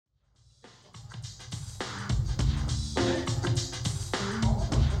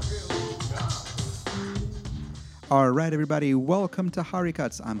All right, everybody, welcome to Hari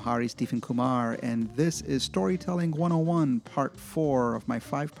Cuts. I'm Hari Stephen Kumar, and this is Storytelling 101, Part 4 of my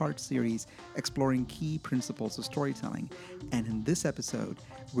 5-part series exploring key principles of storytelling. And in this episode,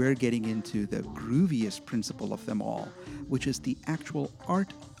 we're getting into the grooviest principle of them all, which is the actual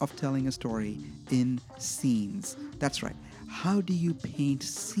art of telling a story in scenes. That's right. How do you paint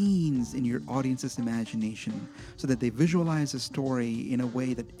scenes in your audience's imagination so that they visualize a story in a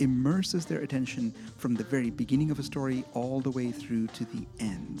way that immerses their attention from the very beginning of a story all the way through to the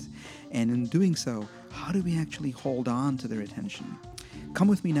end? And in doing so, how do we actually hold on to their attention? Come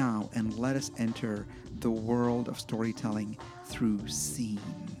with me now and let us enter the world of storytelling through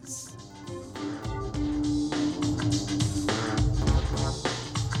scenes.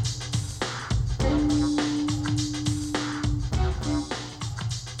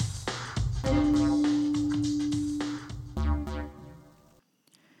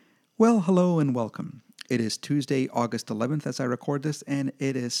 Well, hello and welcome. It is Tuesday, August 11th as I record this, and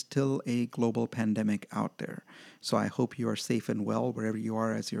it is still a global pandemic out there. So I hope you are safe and well wherever you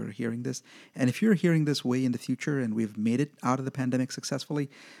are as you're hearing this. And if you're hearing this way in the future and we've made it out of the pandemic successfully,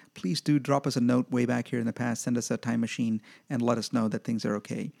 please do drop us a note way back here in the past, send us a time machine, and let us know that things are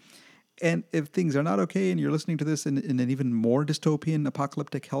okay. And if things are not okay and you're listening to this in an even more dystopian,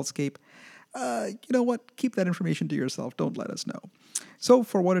 apocalyptic hellscape, you know what? Keep that information to yourself. Don't let us know. So,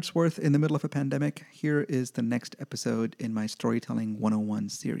 for what it's worth, in the middle of a pandemic, here is the next episode in my Storytelling 101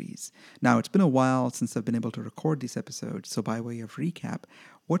 series. Now, it's been a while since I've been able to record these episodes, so by way of recap,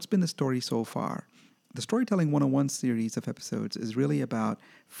 what's been the story so far? The Storytelling 101 series of episodes is really about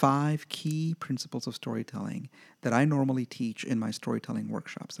 5 key principles of storytelling that I normally teach in my storytelling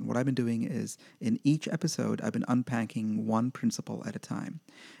workshops. And what I've been doing is, in each episode, I've been unpacking one principle at a time.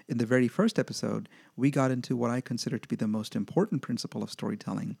 In the very first episode, we got into what I consider to be the most important principle of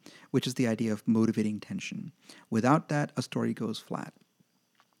storytelling, which is the idea of motivating tension. Without that, a story goes flat.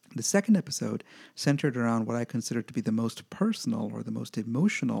 The second episode centered around what I consider to be the most personal or the most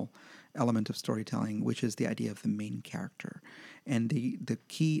emotional element of storytelling, which is the idea of the main character. And the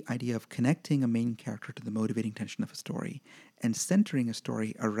key idea of connecting a main character to the motivating tension of a story and centering a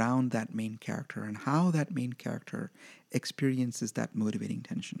story around that main character and how that main character experiences that motivating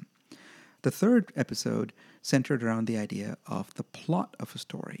tension. The third episode centered around the idea of the plot of a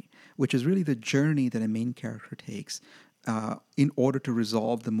story, which is really the journey that a main character takes in order to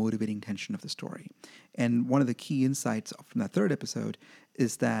resolve the motivating tension of the story. And one of the key insights from that third episode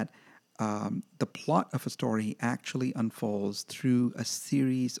is that the plot of a story actually unfolds through a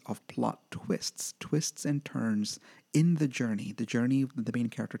series of plot twists and turns in the journey. The journey that the main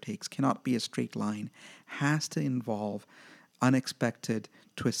character takes cannot be a straight line, has to involve unexpected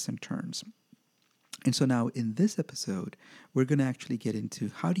twists and turns. And so now in this episode, we're going to actually get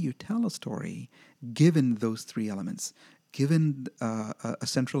into how do you tell a story given those 3 elements, given a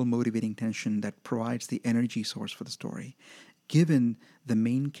central motivating tension that provides the energy source for the story, given the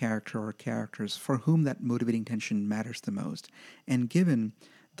main character or characters for whom that motivating tension matters the most, and given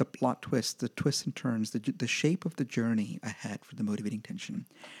the plot twists, the twists and turns, the shape of the journey ahead for the motivating tension.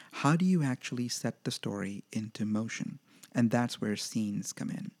 How do you actually set the story into motion? And that's where scenes come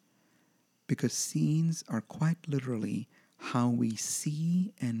in. Because scenes are quite literally how we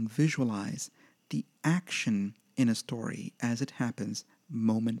see and visualize the action in a story as it happens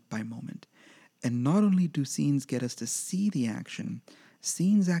moment by moment. And not only do scenes get us to see the action,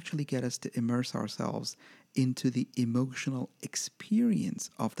 scenes actually get us to immerse ourselves into the emotional experience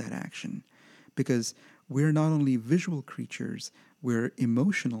of that action. Because we're not only visual creatures, we're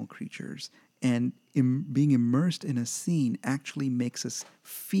emotional creatures. And being immersed in a scene actually makes us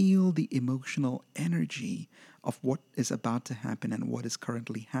feel the emotional energy of what is about to happen and what is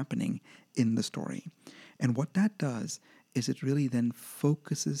currently happening in the story. And what that does is it really then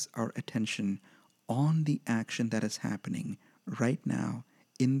focuses our attention on the action that is happening right now,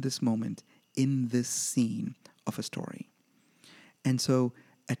 in this moment, in this scene of a story. And so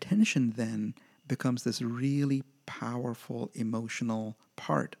attention then becomes this really powerful emotional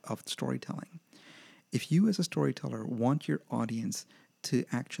part of storytelling. If you as a storyteller want your audience to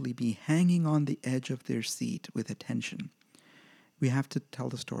actually be hanging on the edge of their seat with attention, we have to tell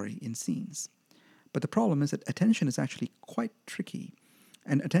the story in scenes. But the problem is that attention is actually quite tricky.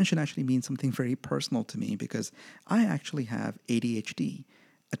 And attention actually means something very personal to me because I actually have ADHD,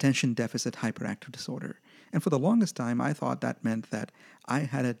 attention deficit hyperactive disorder. And for the longest time, I thought that meant that I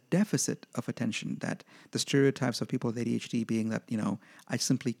had a deficit of attention, that the stereotypes of people with ADHD being that, I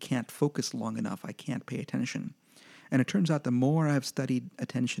simply can't focus long enough, I can't pay attention. And it turns out the more I've studied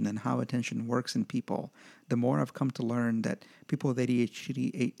attention and how attention works in people, the more I've come to learn that people with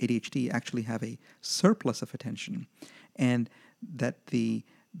ADHD actually have a surplus of attention, and that the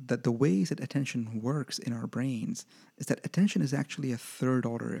ways that attention works in our brains is that attention is actually a third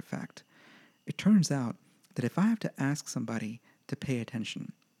order effect. It turns out that if I have to ask somebody to pay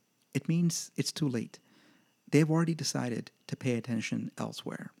attention, it means it's too late. They've already decided to pay attention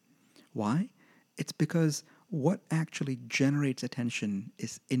elsewhere. Why? It's because what actually generates attention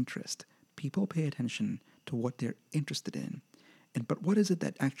is interest. People pay attention to what they're interested in. But what is it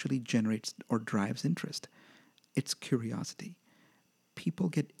that actually generates or drives interest? It's curiosity. People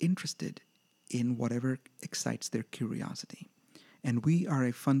get interested in whatever excites their curiosity. And we are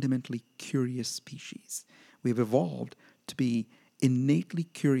a fundamentally curious species. We've evolved to be innately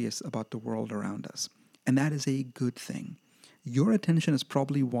curious about the world around us. And that is a good thing. Your attention has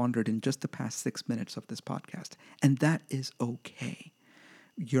probably wandered in just the past 6 minutes of this podcast, and that is okay.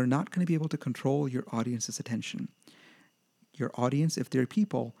 You're not going to be able to control your audience's attention. Your audience, if they're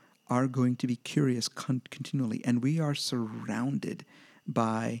people, are going to be curious continually, and we are surrounded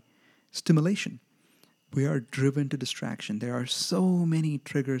by stimulation. We are driven to distraction. There are so many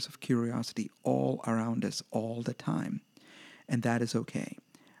triggers of curiosity all around us all the time, and that is okay.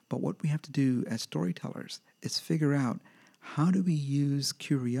 But what we have to do as storytellers is figure out, how do we use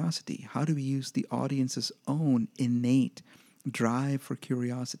curiosity? How do we use the audience's own innate drive for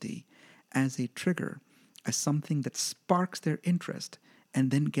curiosity as a trigger, as something that sparks their interest and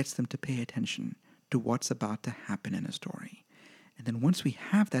then gets them to pay attention to what's about to happen in a story? And then once we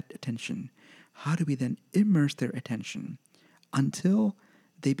have that attention, how do we then immerse their attention until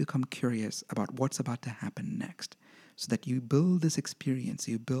they become curious about what's about to happen next? So that you build this experience,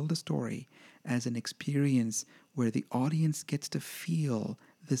 you build a story as an experience where the audience gets to feel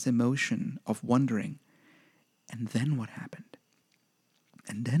this emotion of wondering, and then what happened?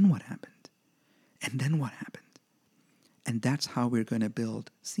 And then what happened? And then what happened? And that's how we're going to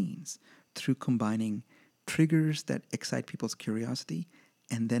build scenes, through combining triggers that excite people's curiosity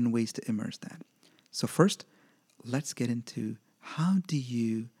and then ways to immerse that. So first, let's get into, how do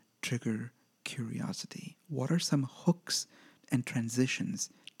you trigger curiosity? What are some hooks and transitions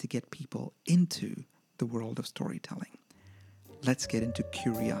to get people into the world of storytelling? Let's get into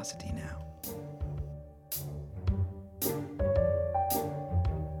curiosity now.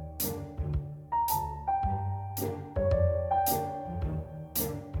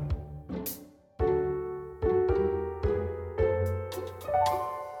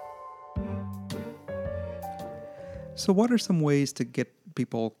 So what are some ways to get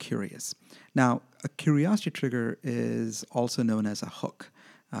people curious? Now, a curiosity trigger is also known as a hook.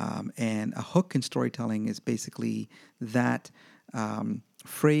 And a hook in storytelling is basically that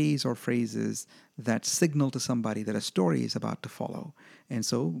phrase or phrases that signal to somebody that a story is about to follow. And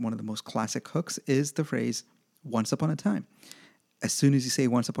so one of the most classic hooks is the phrase, once upon a time. As soon as you say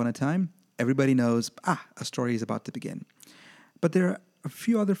once upon a time, everybody knows, a story is about to begin. But there are a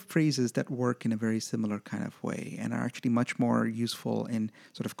few other phrases that work in a very similar kind of way and are actually much more useful in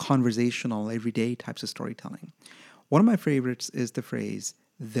sort of conversational, everyday types of storytelling. One of my favorites is the phrase,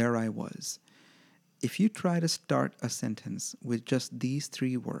 there I was. If you try to start a sentence with just these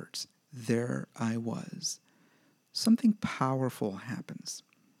 3 words, there I was, something powerful happens.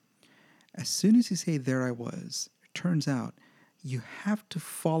 As soon as you say there I was, it turns out you have to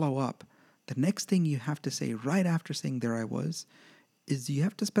follow up. The next thing you have to say right after saying there I was is you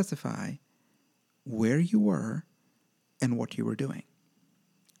have to specify where you were and what you were doing.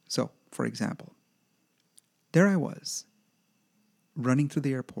 So, for example, there I was, running through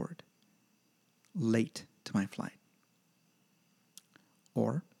the airport, late to my flight.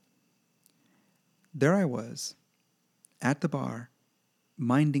 Or, there I was, at the bar,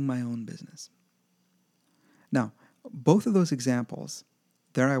 minding my own business. Now, both of those examples,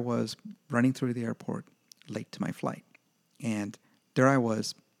 there I was, running through the airport, late to my flight, and there I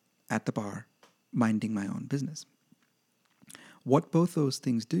was, at the bar, minding my own business. What both those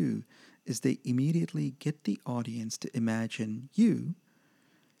things do is they immediately get the audience to imagine you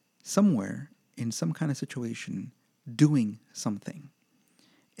somewhere in some kind of situation doing something.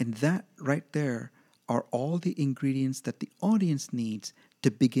 And that right there are all the ingredients that the audience needs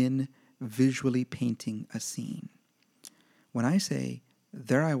to begin visually painting a scene. When I say,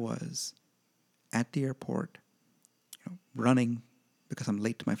 there I was at the airport, running because I'm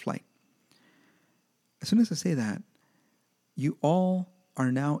late to my flight. As soon as I say that, you all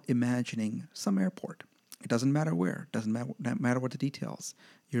are now imagining some airport. It doesn't matter where. It doesn't matter what the details.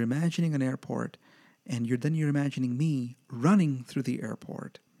 You're imagining an airport, and you're imagining me running through the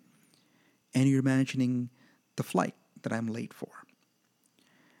airport, and you're imagining the flight that I'm late for.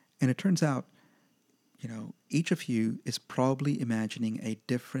 And it turns out, each of you is probably imagining a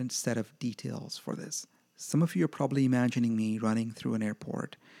different set of details for this. Some of you are probably imagining me running through an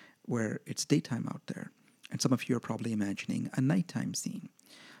airport where it's daytime out there. And some of you are probably imagining a nighttime scene.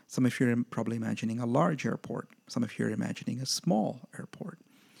 Some of you are probably imagining a large airport. Some of you are imagining a small airport.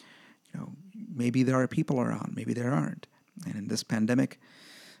 Maybe there are people around, maybe there aren't. And in this pandemic,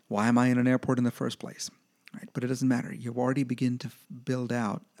 why am I in an airport in the first place? Right? But it doesn't matter. You've already begun to build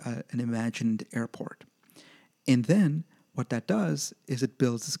out an imagined airport. And then what that does is it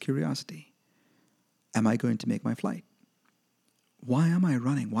builds this curiosity. Am I going to make my flight? Why am I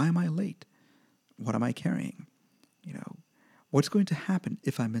running? Why am I late? What am I carrying? What's going to happen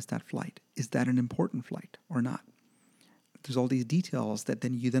if I miss that flight? Is that an important flight or not? There's all these details that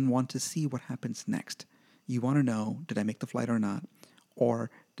then you want to see what happens next. You want to know, did I make the flight or not?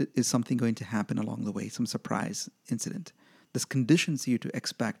 Or is something going to happen along the way, some surprise incident? This conditions you to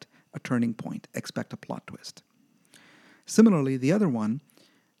expect a turning point, expect a plot twist. Similarly, the other one,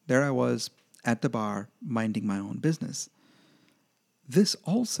 there I was at the bar minding my own business. This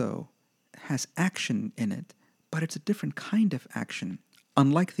also has action in it, but it's a different kind of action.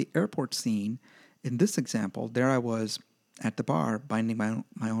 Unlike the airport scene, in this example, there I was at the bar minding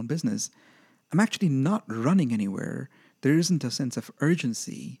my own business. I'm actually not running anywhere. There isn't a sense of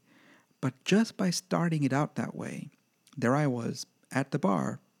urgency, but just by starting it out that way, there I was at the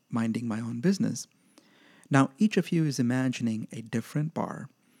bar minding my own business. Now, each of you is imagining a different bar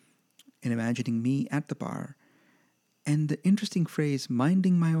and imagining me at the bar. And the interesting phrase,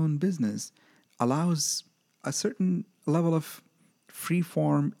 minding my own business, allows a certain level of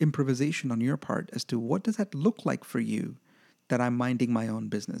free-form improvisation on your part as to what does that look like for you that I'm minding my own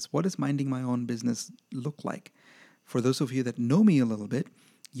business. What does minding my own business look like? For those of you that know me a little bit,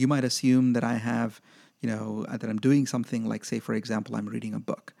 you might assume that I have, that I'm doing something like, say, for example, I'm reading a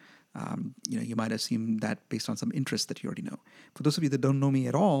book. You might assume that based on some interest that you already know. For those of you that don't know me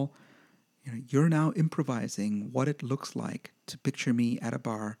at all, you're now improvising what it looks like to picture me at a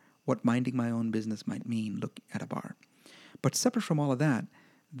bar, what minding my own business might mean look at a bar. But separate from all of that,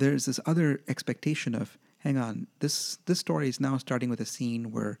 there's this other expectation of, hang on, this story is now starting with a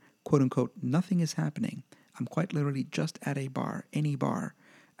scene where, quote unquote, nothing is happening. I'm quite literally just at a bar, any bar,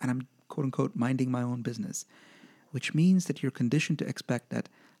 and I'm, quote unquote, minding my own business, which means that you're conditioned to expect that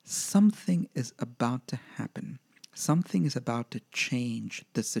something is about to happen. Something is about to change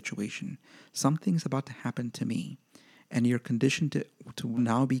this situation. Something's about to happen to me. And you're conditioned to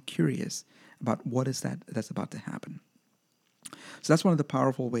now be curious about what is that's about to happen. So that's one of the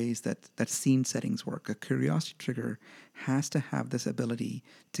powerful ways that scene settings work. A curiosity trigger has to have this ability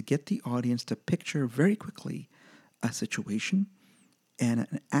to get the audience to picture very quickly a situation and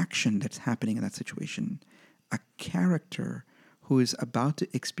an action that's happening in that situation, a character who is about to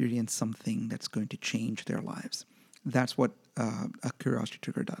experience something that's going to change their lives. That's what a curiosity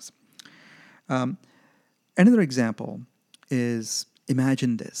trigger does. Another example is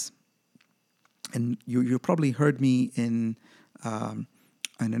imagine this. And you probably heard me in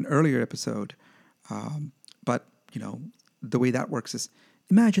an earlier episode, but the way that works is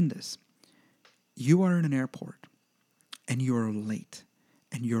imagine this. You are in an airport and you're late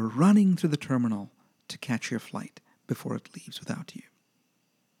and you're running through the terminal to catch your flight before it leaves without you.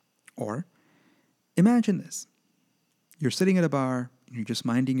 Or imagine this. You're sitting at a bar and you're just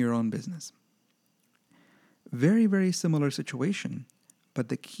minding your own business. Very, very similar situation, but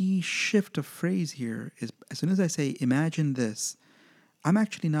the key shift of phrase here is as soon as I say imagine this, I'm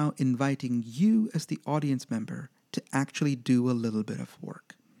actually now inviting you as the audience member to actually do a little bit of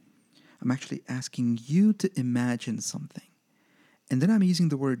work. I'm actually asking you to imagine something. And then I'm using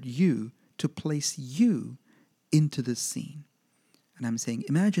the word you to place you into this scene. And I'm saying,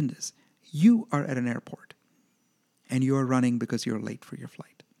 imagine this. You are at an airport and you're running because you're late for your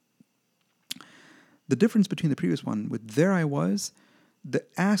flight. The difference between the previous one with there I was, the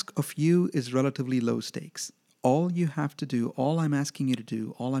ask of you is relatively low stakes. All you have to do, all I'm asking you to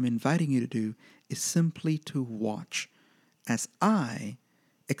do, all I'm inviting you to do is simply to watch as I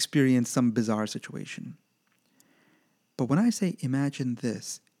experience some bizarre situation. But when I say imagine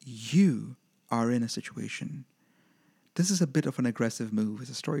this, you are in a situation. This is a bit of an aggressive move as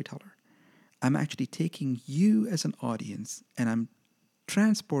a storyteller. I'm actually taking you as an audience and I'm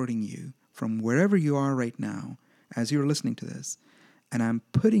transporting you from wherever you are right now as you're listening to this, and I'm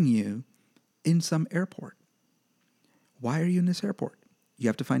putting you in some airport. Why are you in this airport? You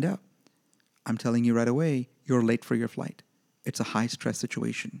have to find out. I'm telling you right away, you're late for your flight. It's a high-stress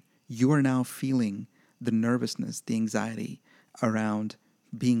situation. You are now feeling the nervousness, the anxiety around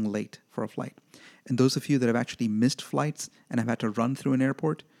being late for a flight. And those of you that have actually missed flights and have had to run through an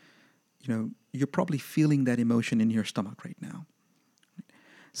airport, you're probably feeling that emotion in your stomach right now.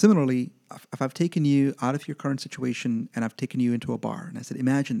 Similarly, if I've taken you out of your current situation and I've taken you into a bar, and I said,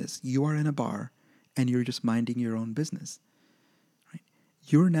 imagine this, you are in a bar and you're just minding your own business. Right?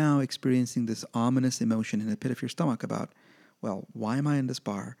 You're now experiencing this ominous emotion in the pit of your stomach about, well, why am I in this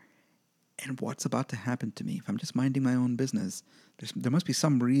bar? And what's about to happen to me? If I'm just minding my own business, there must be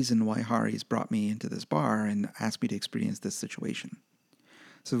some reason why Hari's brought me into this bar and asked me to experience this situation.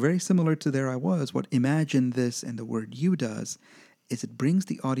 So very similar to There I Was, what imagine this and the word you does is it brings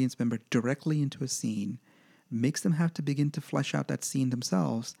the audience member directly into a scene, makes them have to begin to flesh out that scene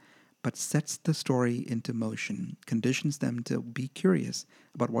themselves, but sets the story into motion, conditions them to be curious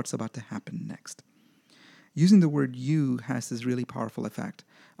about what's about to happen next. Using the word you has this really powerful effect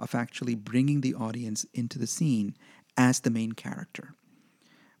of actually bringing the audience into the scene as the main character.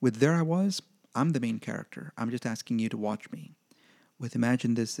 With There I Was, I'm the main character. I'm just asking you to watch me. With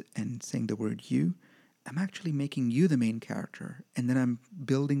Imagine This and saying the word you, I'm actually making you the main character, and then I'm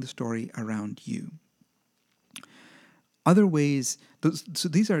building the story around you. Other ways, so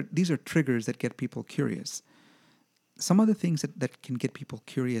these are triggers that get people curious. Some other things that can get people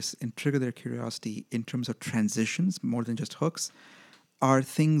curious and trigger their curiosity in terms of transitions, more than just hooks, are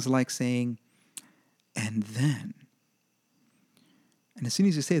things like saying, and then. And as soon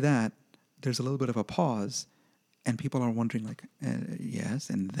as you say that, there's a little bit of a pause, and people are wondering, like, yes,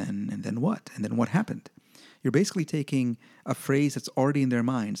 and then what? And then what happened? You're basically taking a phrase that's already in their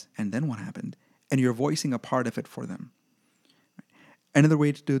minds, and then what happened? And you're voicing a part of it for them. Another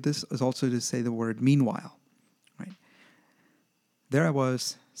way to do this is also to say the word meanwhile. Right? There I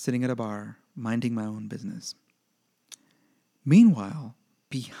was, sitting at a bar, minding my own business. Meanwhile,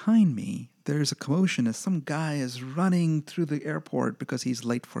 behind me, there's a commotion as some guy is running through the airport because he's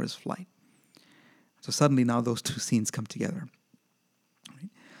late for his flight. So suddenly now those two scenes come together.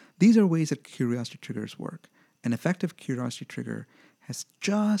 Right? These are ways that curiosity triggers work. An effective curiosity trigger has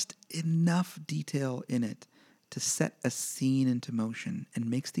just enough detail in it to set a scene into motion and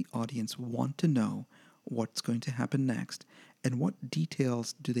makes the audience want to know what's going to happen next and what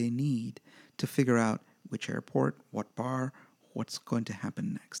details do they need to figure out which airport, what bar, what's going to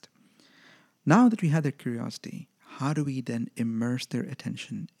happen next. Now that we have their curiosity, how do we then immerse their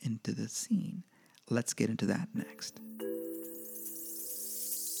attention into the scene? Let's get into that next.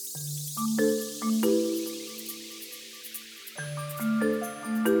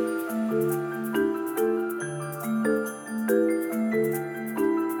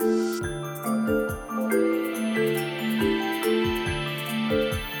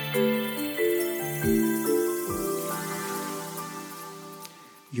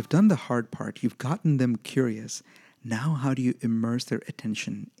 You've done the hard part. You've gotten them curious. Now, how do you immerse their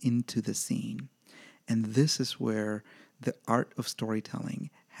attention into the scene? And this is where the art of storytelling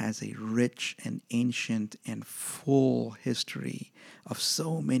has a rich and ancient and full history of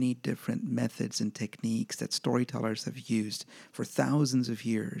so many different methods and techniques that storytellers have used for thousands of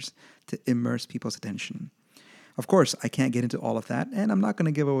years to immerse people's attention. Of course, I can't get into all of that, and I'm not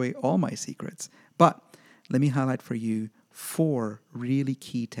going to give away all my secrets, but let me highlight for you 4 really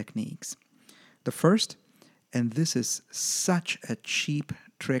key techniques. The first, and this is such a cheap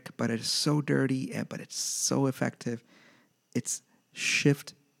trick, but it is so dirty, but it's so effective, it's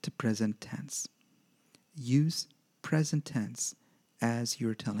shift to present tense. Use present tense as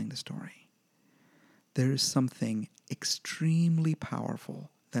you're telling the story. There is something extremely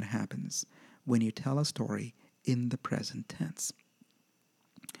powerful that happens when you tell a story in the present tense.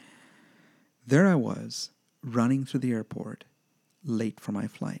 There I was, running through the airport, late for my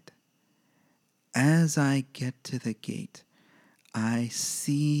flight. As I get to the gate, I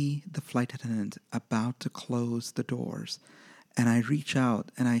see the flight attendant about to close the doors, and I reach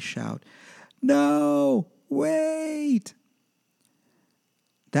out and I shout, "No, wait!"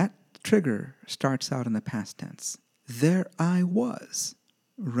 That trigger starts out in the past tense. There I was,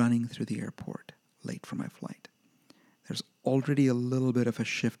 running through the airport, late for my flight. There's already a little bit of a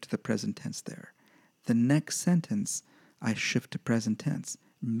shift to the present tense there. The next sentence, I shift to present tense.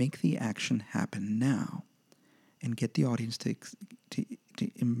 Make the action happen now and get the audience to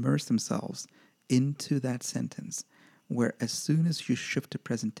immerse themselves into that sentence where as soon as you shift to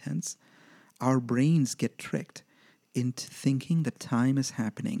present tense, our brains get tricked into thinking that time is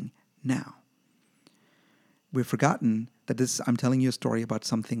happening now. We've forgotten that I'm telling you a story about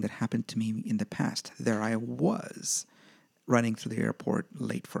something that happened to me in the past. There I was, running through the airport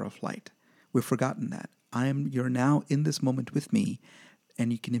late for a flight. We've forgotten that. You're now in this moment with me,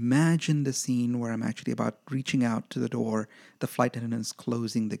 And you can imagine the scene where I'm actually about reaching out to the door, the flight attendant's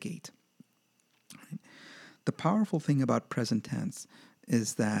closing the gate. The powerful thing about present tense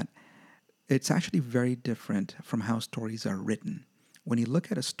is that it's actually very different from how stories are written. When you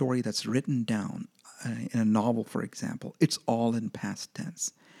look at a story that's written down in a novel, for example, it's all in past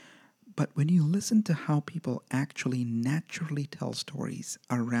tense. But when you listen to how people actually naturally tell stories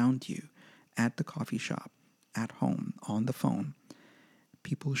around you, at the coffee shop, at home, on the phone,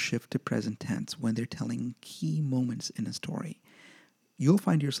 people shift to present tense when they're telling key moments in a story. You'll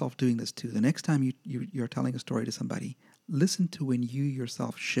find yourself doing this too. The next time you're telling a story to somebody, listen to when you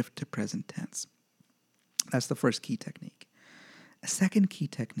yourself shift to present tense. That's the first key technique. A second key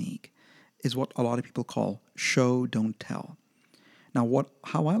technique is what a lot of people call show, don't tell. Now,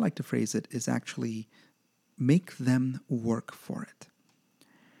 how I like to phrase it is actually make them work for it.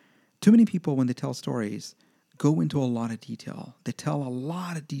 Too many people, when they tell stories, go into a lot of detail. They tell a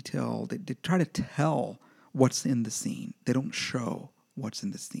lot of detail. They try to tell what's in the scene. They don't show what's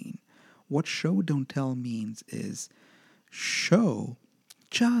in the scene. What show, don't tell means is show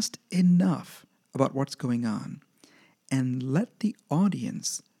just enough about what's going on and let the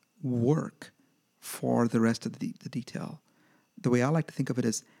audience work for the rest of the detail. The way I like to think of it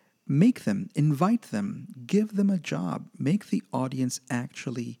is make them, invite them, give them a job, make the audience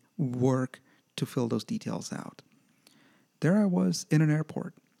actually work to fill those details out. There I was in an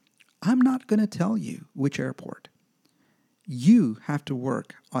airport. I'm not going to tell you which airport. You have to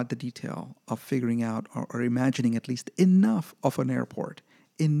work on the detail of figuring out or imagining at least enough of an airport,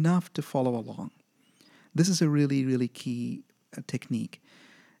 enough to follow along. This is a really, really key technique.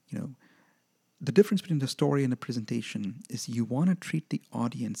 The difference between the story and the presentation is you want to treat the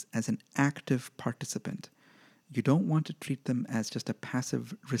audience as an active participant. You don't want to treat them as just a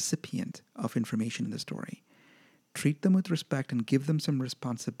passive recipient of information in the story. Treat them with respect and give them some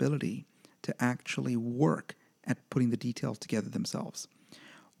responsibility to actually work at putting the details together themselves.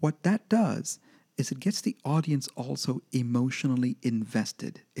 What that does is it gets the audience also emotionally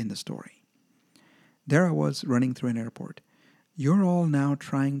invested in the story. There I was running through an airport. You're all now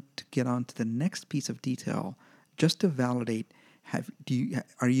trying to get on to the next piece of detail just to validate,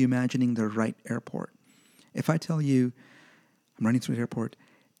 are you imagining the right airport? If I tell you, I'm running through the airport,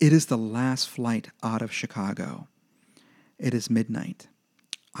 it is the last flight out of Chicago. It is midnight.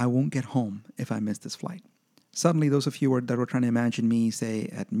 I won't get home if I miss this flight. Suddenly, those of you that were trying to imagine me, say,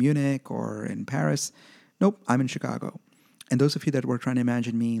 at Munich or in Paris, nope, I'm in Chicago. And those of you that were trying to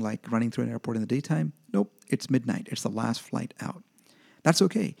imagine me like running through an airport in the daytime, nope, it's midnight. It's the last flight out. That's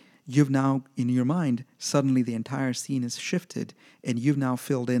okay. You've now, in your mind, suddenly the entire scene is shifted, and you've now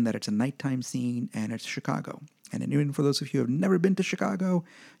filled in that it's a nighttime scene and it's Chicago. And even for those of you who have never been to Chicago,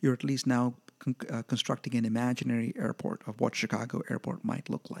 you're at least now constructing an imaginary airport of what Chicago airport might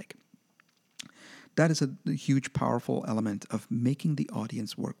look like. That is a huge, powerful element of making the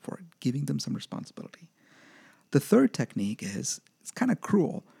audience work for it, giving them some responsibility. The third technique is, it's kind of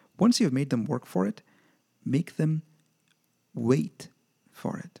cruel. Once you've made them work for it, make them wait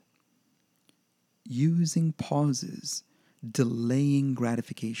for it. Using pauses, delaying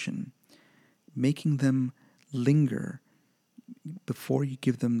gratification, making them linger before you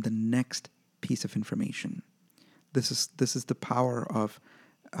give them the next piece of information. This is the power of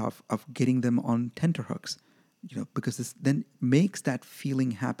getting them on tenterhooks, because this then makes that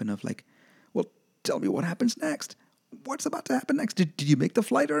feeling happen of like, well, tell me what happens next. What's about to happen next? Did you make the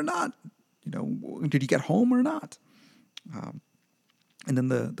flight or not? Did you get home or not? And then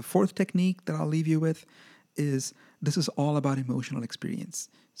the fourth technique that I'll leave you with is this is all about emotional experience.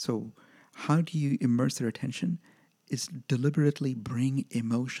 So how do you immerse their attention? Is deliberately bring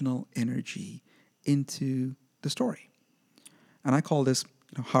emotional energy into the story. And I call this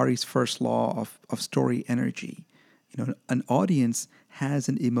Hari's first law of story energy. An audience has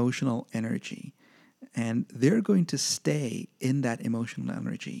an emotional energy, and they're going to stay in that emotional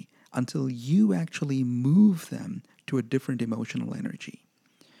energy until you actually move them to a different emotional energy.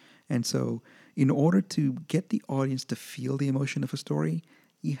 And so in order to get the audience to feel the emotion of a story,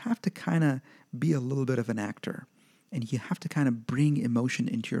 you have to kind of be a little bit of an actor, and you have to kind of bring emotion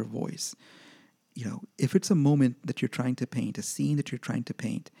into your voice. If it's a moment that you're trying to paint, a scene that you're trying to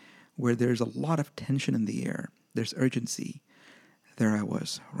paint, where there's a lot of tension in the air, there's urgency. There I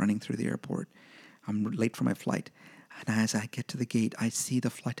was, running through the airport. I'm late for my flight. And as I get to the gate, I see the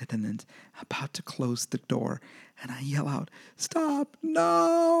flight attendant about to close the door. And I yell out, "Stop,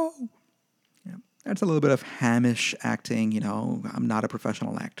 no!" That's a little bit of Hamish acting, I'm not a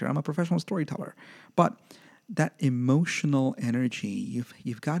professional actor. I'm a professional storyteller. But that emotional energy,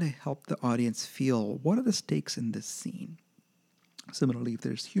 you've got to help the audience feel, what are the stakes in this scene? Similarly, if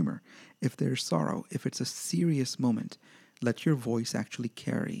there's humor, if there's sorrow, if it's a serious moment, let your voice actually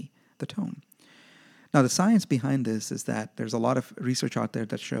carry the tone. Now, the science behind this is that there's a lot of research out there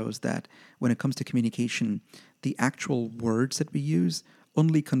that shows that when it comes to communication, the actual words that we use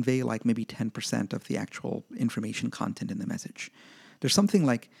only convey like maybe 10% of the actual information content in the message. There's something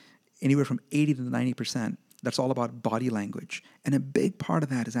like anywhere from 80 to 90% that's all about body language. And a big part of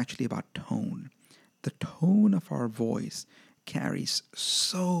that is actually about tone. The tone of our voice carries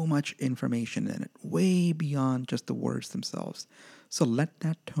so much information in it, way beyond just the words themselves. So let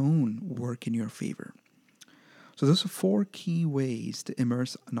that tone work in your favor. So those are 4 key ways to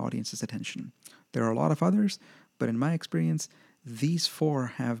immerse an audience's attention. There are a lot of others, but in my experience, these 4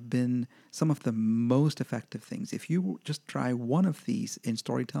 have been some of the most effective things. If you just try one of these in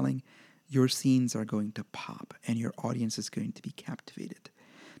storytelling, your scenes are going to pop and your audience is going to be captivated.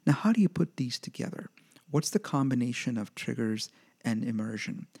 Now, how do you put these together? What's the combination of triggers and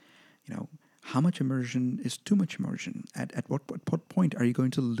immersion? How much immersion is too much immersion? At what point are you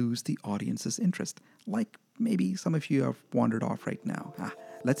going to lose the audience's interest? Like maybe some of you have wandered off right now.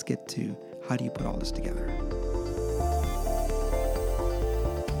 Let's get to how do you put all this together?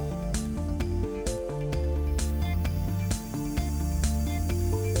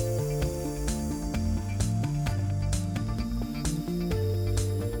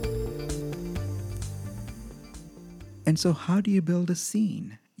 And so how do you build a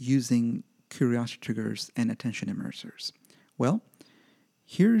scene using curiosity triggers and attention immersers? Well,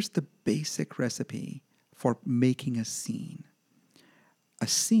 here's the basic recipe for making a scene. A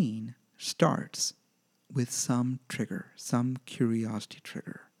scene starts with some trigger, some curiosity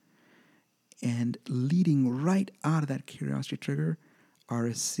trigger. And leading right out of that curiosity trigger are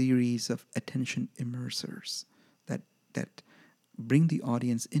a series of attention immersers that bring the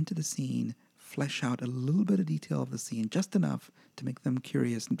audience into the scene, flesh out a little bit of detail of the scene, just enough to make them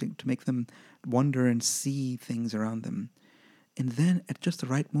curious and to make them wonder and see things around them. And then at just the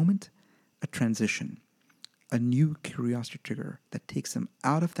right moment, a transition, a new curiosity trigger that takes them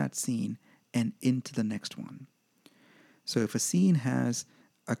out of that scene and into the next one. So if a scene has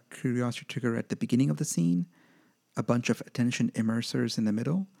a curiosity trigger at the beginning of the scene, a bunch of attention immersers in the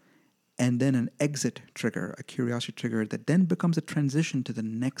middle, and then an exit trigger, a curiosity trigger that then becomes a transition to the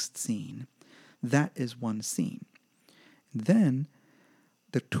next scene, that is one scene. Then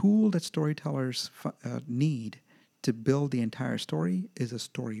the tool that storytellers need to build the entire story is a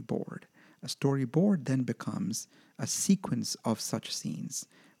storyboard. A storyboard then becomes a sequence of such scenes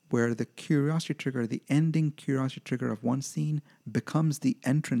where the curiosity trigger, the ending curiosity trigger of one scene becomes the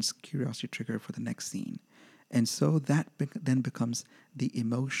entrance curiosity trigger for the next scene. And so that then becomes the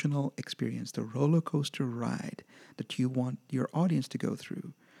emotional experience, the roller coaster ride that you want your audience to go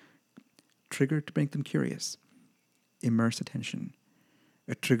through. Trigger to make them curious, immerse attention.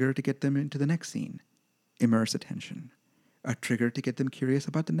 A trigger to get them into the next scene, immerse attention. A trigger to get them curious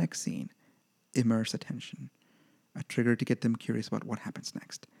about the next scene, immerse attention. A trigger to get them curious about what happens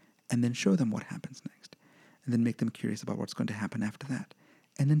next, and then show them what happens next, and then make them curious about what's going to happen after that,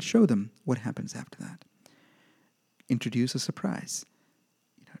 and then show them what happens after that. Introduce a surprise.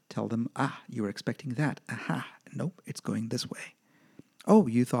 Tell them, you were expecting that. Aha, nope, it's going this way. Oh,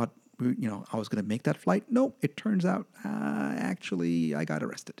 you thought, I was going to make that flight? Nope, it turns out, actually, I got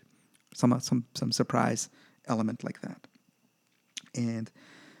arrested. Some surprise element like that. And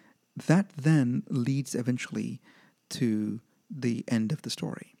that then leads eventually to the end of the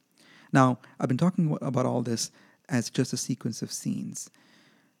story. Now, I've been talking about all this as just a sequence of scenes.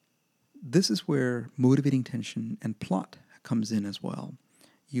 This is where motivating tension and plot comes in as well.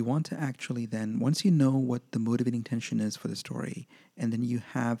 You want to actually then, once you know what the motivating tension is for the story, and then you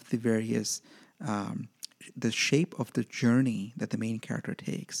have the various, the shape of the journey that the main character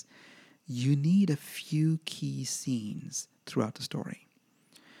takes, you need a few key scenes throughout the story.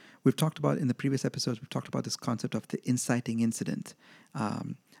 We've talked about, in the previous episodes, we've talked about this concept of the inciting incident.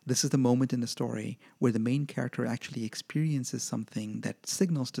 This is the moment in the story where the main character actually experiences something that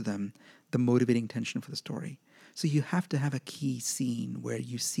signals to them the motivating tension for the story. So you have to have a key scene where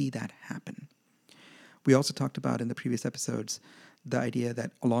you see that happen. We also talked about in the previous episodes the idea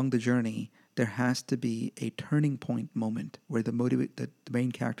that along the journey, there has to be a turning point moment where the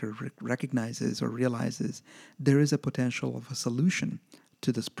main character recognizes or realizes there is a potential of a solution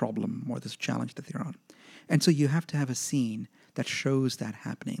to this problem or this challenge that they're on. And so you have to have a scene that shows that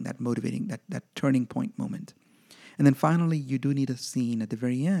happening, that motivating, that turning point moment. And then finally, you do need a scene at the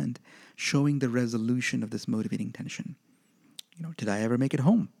very end showing the resolution of this motivating tension. Did I ever make it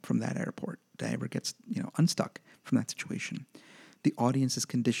home from that airport? Did I ever get, unstuck from that situation? The audience is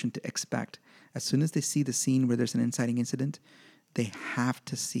conditioned to expect, as soon as they see the scene where there's an inciting incident, they have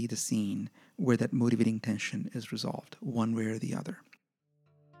to see the scene where that motivating tension is resolved, one way or the other.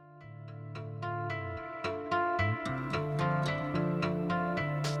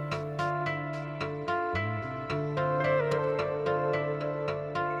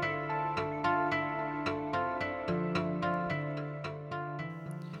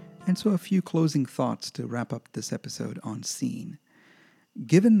 And so, a few closing thoughts to wrap up this episode on scene.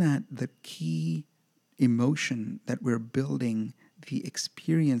 Given that the key emotion that we're building the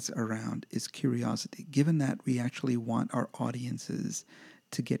experience around is curiosity, given that we actually want our audiences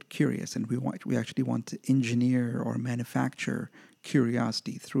to get curious and we actually want to engineer or manufacture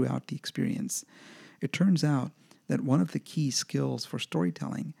curiosity throughout the experience, it turns out that one of the key skills for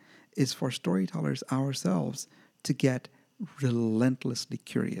storytelling is for storytellers ourselves to get relentlessly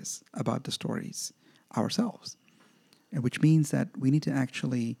curious about the stories ourselves, and which means that we need to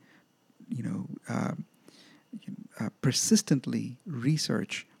actually, persistently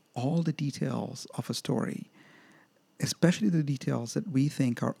research all the details of a story, especially the details that we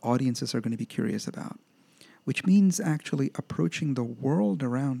think our audiences are going to be curious about, which means actually approaching the world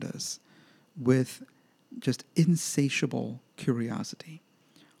around us with just insatiable curiosity.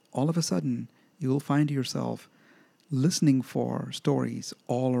 All of a sudden, you will find yourself listening for stories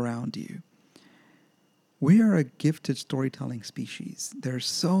all around you. We are a gifted storytelling species. There are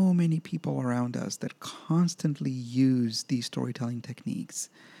so many people around us that constantly use these storytelling techniques.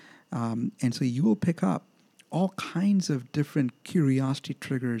 And so you will pick up all kinds of different curiosity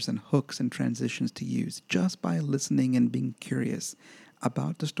triggers and hooks and transitions to use just by listening and being curious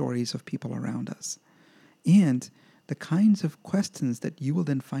about the stories of people around us. And the kinds of questions that you will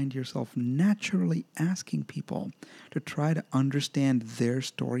then find yourself naturally asking people to try to understand their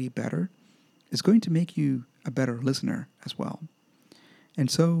story better is going to make you a better listener as well.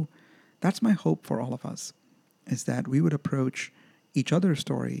 And so that's my hope for all of us, is that we would approach each other's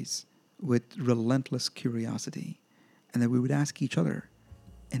stories with relentless curiosity, and that we would ask each other,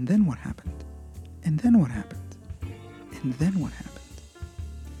 and then what happened? And then what happened? And then what happened?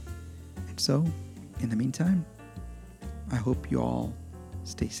 And so, in the meantime, I hope you all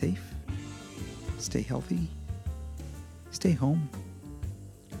stay safe, stay healthy, stay home,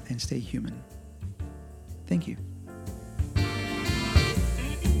 and stay human. Thank you.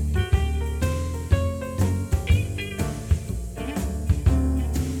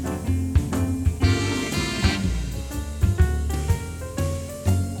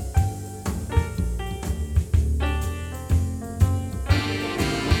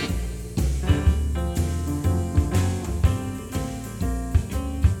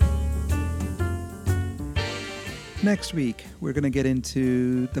 Next week, we're going to get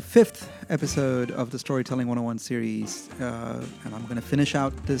into the 5th episode of the Storytelling 101 series. And I'm going to finish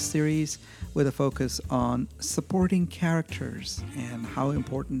out this series with a focus on supporting characters and how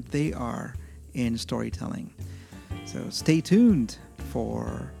important they are in storytelling. So stay tuned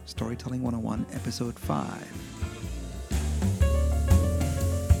for Storytelling 101 episode 5.